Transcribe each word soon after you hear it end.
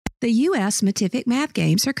The U.S. Matific Math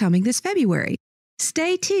Games are coming this February.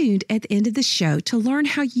 Stay tuned at the end of the show to learn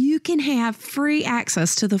how you can have free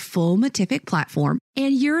access to the full Matific platform,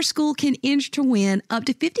 and your school can enter to win up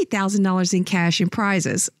to $50,000 in cash and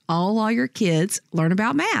prizes, all while your kids learn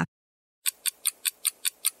about math.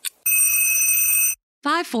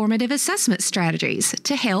 5 Formative Assessment Strategies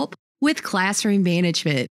to help with classroom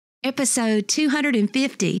management. Episode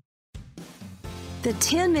 250. The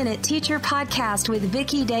 10-Minute Teacher Podcast with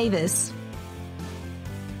Vicki Davis.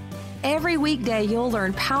 Every weekday, you'll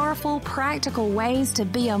learn powerful, practical ways to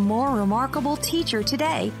be a more remarkable teacher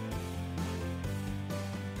today.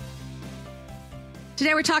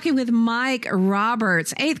 Today, we're talking with Mike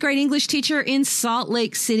Roberts, 8th grade English teacher in Salt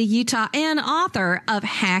Lake City, Utah, and author of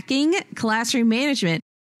Hacking Classroom Management,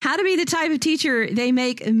 How to Be the Type of Teacher They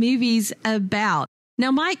Make Movies About.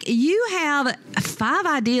 Now, Mike, you have 5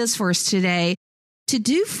 ideas for us today to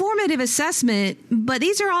do formative assessment, but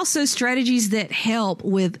these are also strategies that help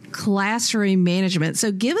with classroom management.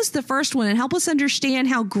 So give us the first one and help us understand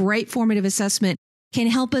how great formative assessment can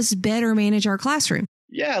help us better manage our classroom.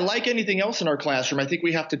 Yeah, like anything else in our classroom, I think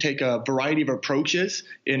we have to take a variety of approaches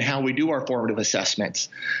in how we do our formative assessments.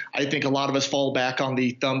 I think a lot of us fall back on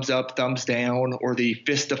the thumbs up, thumbs down, or the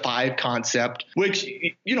fist to 5 concept, which,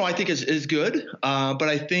 I think is good. But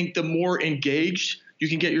I think the more engaged you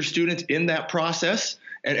can get your students in that process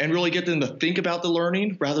and really get them to think about the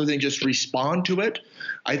learning rather than just respond to it,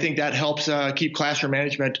 I think that helps keep classroom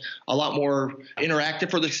management a lot more interactive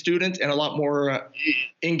for the students and a lot more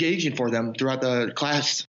engaging for them throughout the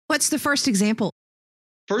class. What's the first example?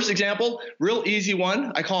 First example, real easy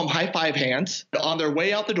one. I call them high five hands. On their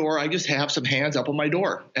way out the door, I just have some hands up on my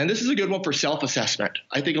door. And this is a good one for self-assessment.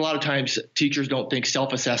 I think a lot of times teachers don't think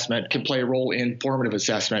self-assessment can play a role in formative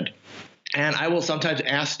assessment. And I will sometimes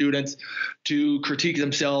ask students to critique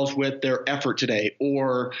themselves with their effort today,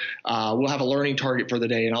 or we'll have a learning target for the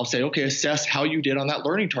day. And I'll say, okay, assess how you did on that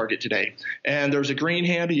learning target today. And there's a green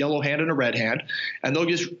hand, a yellow hand, and a red hand. And they'll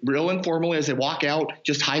just real informally as they walk out,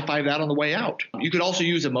 just high five that on the way out. You could also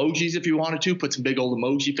use emojis if you wanted to, put some big old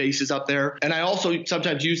emoji faces up there. And I also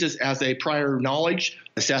sometimes use this as a prior knowledge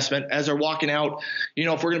assessment as they're walking out.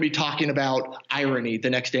 If we're going to be talking about irony the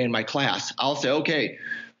next day in my class, I'll say, okay,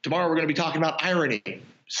 tomorrow we're going to be talking about irony.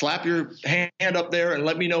 Slap your hand up there and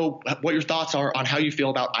let me know what your thoughts are on how you feel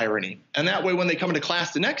about irony. And that way, when they come into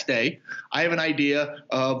class the next day, I have an idea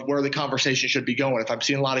of where the conversation should be going. If I'm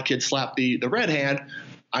seeing a lot of kids slap the red hand,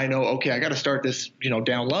 I know, okay, I got to start this,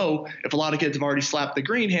 down low. If a lot of kids have already slapped the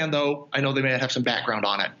green hand, though, I know they may have some background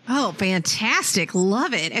on it. Oh, fantastic.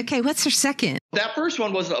 Love it. Okay, what's your second? That first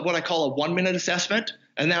one was what I call a 1-minute assessment.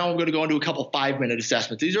 And now I'm going to go into a couple 5-minute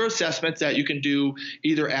assessments. These are assessments that you can do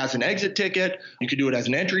either as an exit ticket, you can do it as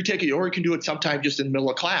an entry ticket, or you can do it sometime just in the middle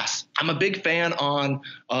of class. I'm a big fan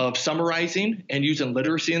of summarizing and using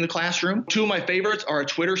literacy in the classroom. 2 of my favorites are a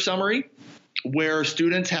Twitter summary, where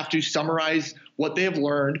students have to summarize what they have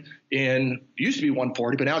learned in, used to be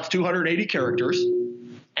 140, but now it's 280 characters.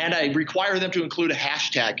 And I require them to include a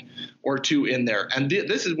hashtag or 2 in there. And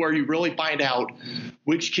this is where you really find out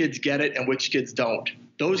which kids get it and which kids don't.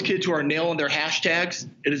 Those kids who are nailing their hashtags,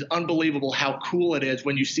 it is unbelievable how cool it is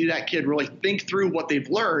when you see that kid really think through what they've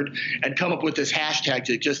learned and come up with this hashtag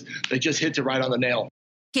that just hits it right on the nail.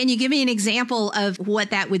 Can you give me an example of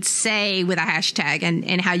what that would say with a hashtag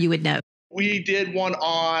and how you would know? We did one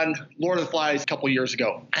on Lord of the Flies a couple years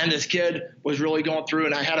ago, and this kid was really going through,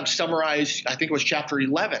 and I had him summarize, I think it was chapter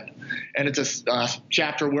 11, and it's a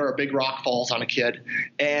chapter where a big rock falls on a kid,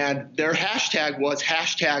 and their hashtag was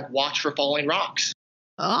 #watch for falling rocks.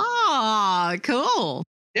 Oh, cool.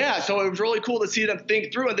 Yeah, so it was really cool to see them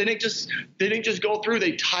think through, and they didn't just go through.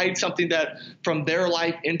 They tied something that from their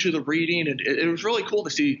life into the reading, and it was really cool to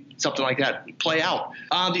see something like that play out.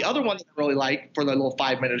 The other one that I really like for the little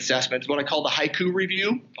 5-minute assessment is what I call the haiku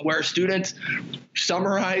review, where students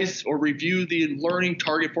summarize or review the learning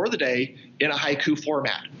target for the day in a haiku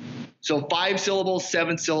format. So 5 syllables,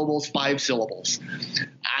 7 syllables, 5 syllables.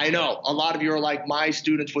 I know a lot of you are like, my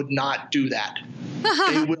students would not do that.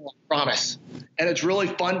 They will, I promise. And it's really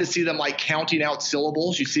fun to see them like counting out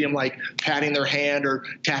syllables. You see them like patting their hand or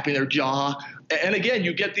tapping their jaw. And again,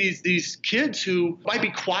 you get these kids who might be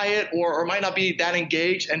quiet or might not be that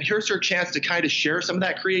engaged. And here's their chance to kind of share some of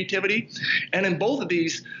that creativity. And in both of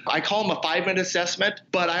these, I call them a 5-minute assessment,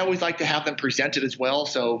 but I always like to have them presented as well.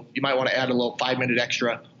 So you might want to add a little 5-minute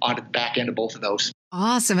extra onto the back end of both of those.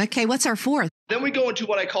 Awesome. Okay, what's our fourth? Then we go into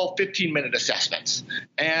what I call 15-minute assessments.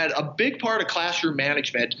 And a big part of classroom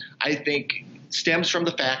management, I think, stems from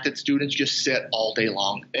the fact that students just sit all day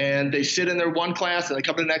long. And they sit in their one class and they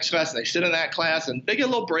come to the next class and they sit in that class and they get a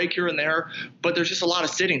little break here and there, but there's just a lot of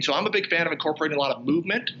sitting. So I'm a big fan of incorporating a lot of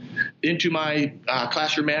movement into my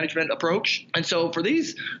classroom management approach. And so for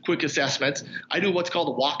these quick assessments, I do what's called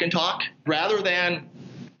a walk and talk. Rather than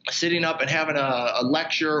sitting up and having a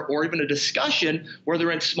lecture or even a discussion where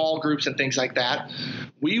they're in small groups and things like that,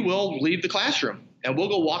 we will leave the classroom and we'll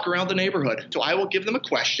go walk around the neighborhood. So I will give them a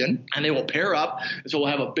question and they will pair up. And so we'll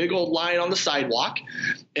have a big old line on the sidewalk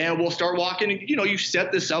and we'll start walking. And, you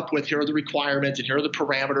set this up with here are the requirements and here are the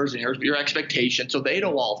parameters and here's your expectations. So they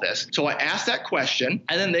know all this. So I ask that question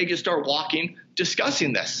and then they just start walking,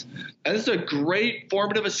 discussing this. And this is a great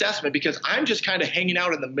formative assessment because I'm just kind of hanging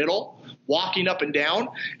out in the middle, walking up and down.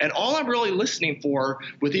 And all I'm really listening for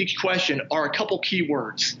with each question are a couple key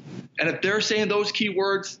words. And if they're saying those key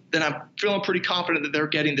words, then I'm feeling pretty confident that they're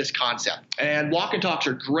getting this concept. And walk and talks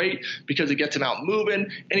are great because it gets them out moving.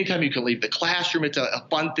 Anytime you can leave the classroom, it's a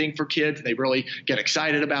fun thing for kids and they really get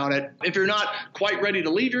excited about it. If you're not quite ready to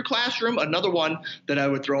leave your classroom, another one that I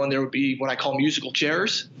would throw in there would be what I call musical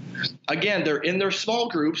chairs. Again, they're in their small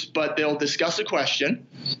groups, but they'll discuss a question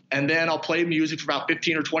and then I'll play music for about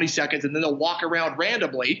 15 or 20 seconds and then they'll walk around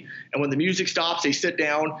randomly. And when the music stops, they sit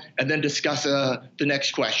down and then discuss the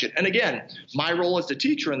next question. And again, my role as the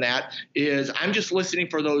teacher in that is I'm just listening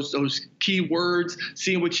for those key words,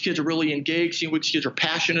 seeing which kids are really engaged, seeing which kids are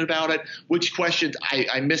passionate about it, which questions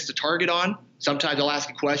I missed the target on. Sometimes I'll ask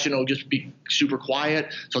a question, it'll just be super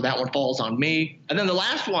quiet, so that one falls on me. And then the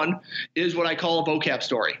last one is what I call a vocab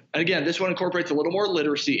story. And again, this one incorporates a little more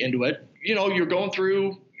literacy into it. You're going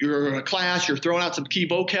through your class, you're throwing out some key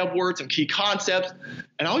vocab words, some key concepts,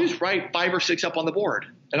 and I'll just write 5 or 6 up on the board.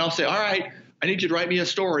 And I'll say, all right, I need you to write me a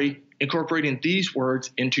story incorporating these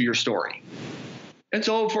words into your story. And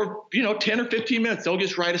so for, 10 or 15 minutes, they'll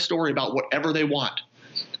just write a story about whatever they want.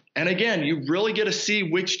 And again, you really get to see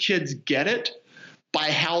which kids get it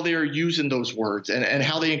by how they're using those words and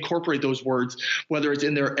how they incorporate those words, whether it's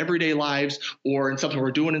in their everyday lives or in something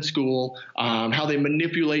we're doing in school, how they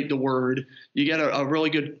manipulate the word. You get a really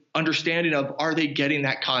good understanding of are they getting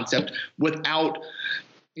that concept without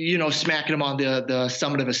smacking them on the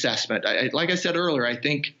summative assessment. Like I said earlier, I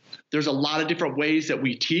think there's a lot of different ways that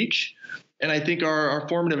we teach. And I think our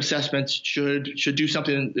formative assessments should do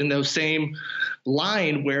something in those same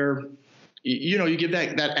line where, you give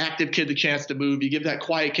that active kid the chance to move. You give that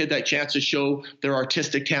quiet kid that chance to show their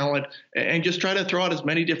artistic talent and just try to throw out as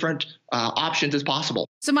many different options as possible.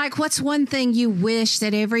 So, Mike, what's one thing you wish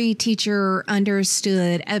that every teacher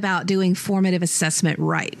understood about doing formative assessment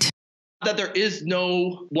right? That there is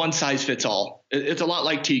no one size fits all. It's a lot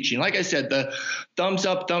like teaching. Like I said, the thumbs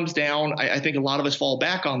up, thumbs down, I think a lot of us fall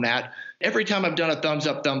back on that. Every time I've done a thumbs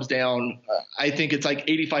up, thumbs down, I think it's like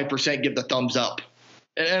 85% give the thumbs up.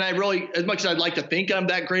 And I really, as much as I'd like to think I'm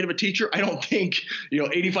that great of a teacher, I don't think,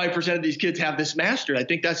 85% of these kids have this mastered. I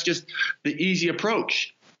think that's just the easy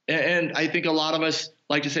approach. And I think a lot of us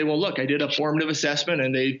like to say, well, look, I did a formative assessment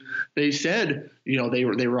and they said, they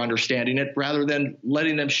were understanding it rather than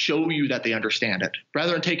letting them show you that they understand it.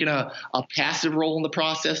 Rather than taking a passive role in the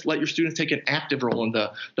process, let your students take an active role in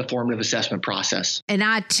the formative assessment process. And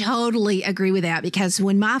I totally agree with that because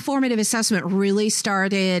when my formative assessment really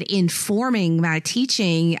started informing my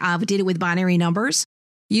teaching, I did it with binary numbers.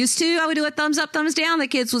 Used to, I would do a thumbs up, thumbs down. The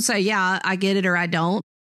kids would say, yeah, I get it or I don't.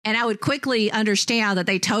 And I would quickly understand that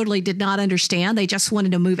they totally did not understand. They just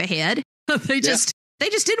wanted to move ahead. They just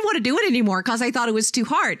didn't want to do it anymore because they thought it was too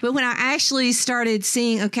hard. But when I actually started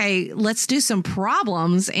seeing, okay, let's do some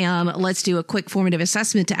problems and let's do a quick formative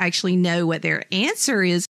assessment to actually know what their answer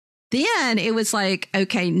is, then it was like,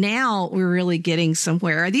 okay, now we're really getting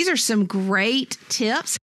somewhere. These are some great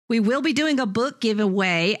tips. We will be doing a book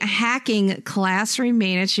giveaway, Hacking Classroom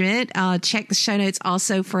Management. Check the show notes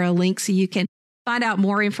also for a link so you can find out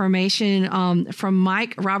more information from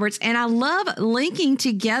Mike Roberts. And I love linking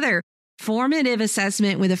together formative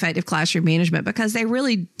assessment with effective classroom management because they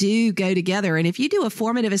really do go together. And if you do a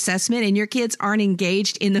formative assessment and your kids aren't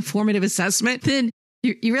engaged in the formative assessment, then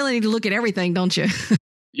you really need to look at everything, don't you?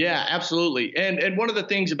 Yeah, absolutely. And one of the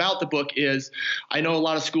things about the book is I know a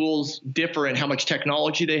lot of schools differ in how much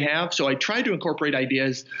technology they have. So I try to incorporate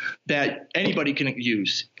ideas that anybody can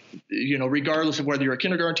use. Regardless of whether you're a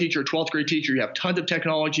kindergarten teacher or 12th grade teacher, you have tons of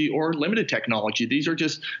technology or limited technology. These are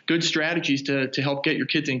just good strategies to help get your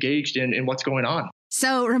kids engaged in what's going on.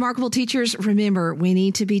 So, remarkable teachers, remember, we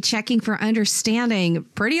need to be checking for understanding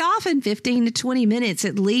pretty often, 15 to 20 minutes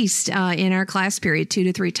at least in our class period, 2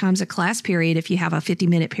 to 3 times a class period if you have a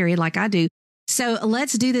 50-minute period like I do. So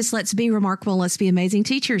let's do this. Let's be remarkable. Let's be amazing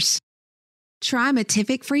teachers. Try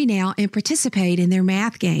Matific free now and participate in their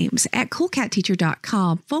math games at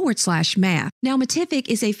coolcatteacher.com/math. Now, Matific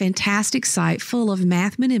is a fantastic site full of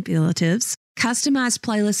math manipulatives, customized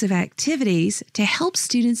playlists of activities to help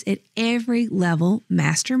students at every level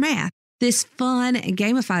master math. This fun and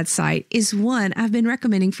gamified site is one I've been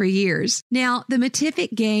recommending for years. Now, the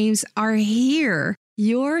Matific games are here.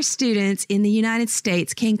 Your students in the United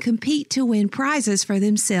States can compete to win prizes for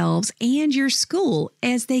themselves and your school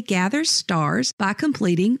as they gather stars by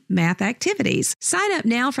completing math activities. Sign up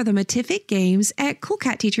now for the Matific games at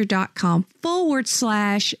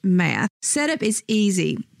coolcatteacher.com/math. Setup is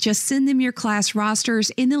easy. Just send them your class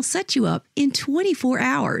rosters and they'll set you up in 24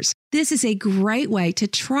 hours. This is a great way to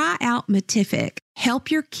try out Matific, help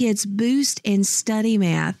your kids boost and study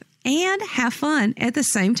math, and have fun at the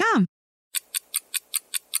same time.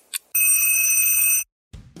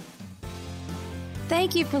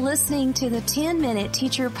 Thank you for listening to the 10-Minute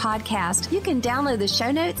Teacher Podcast. You can download the show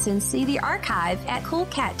notes and see the archive at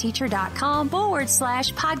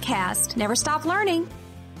coolcatteacher.com/podcast. Never stop learning.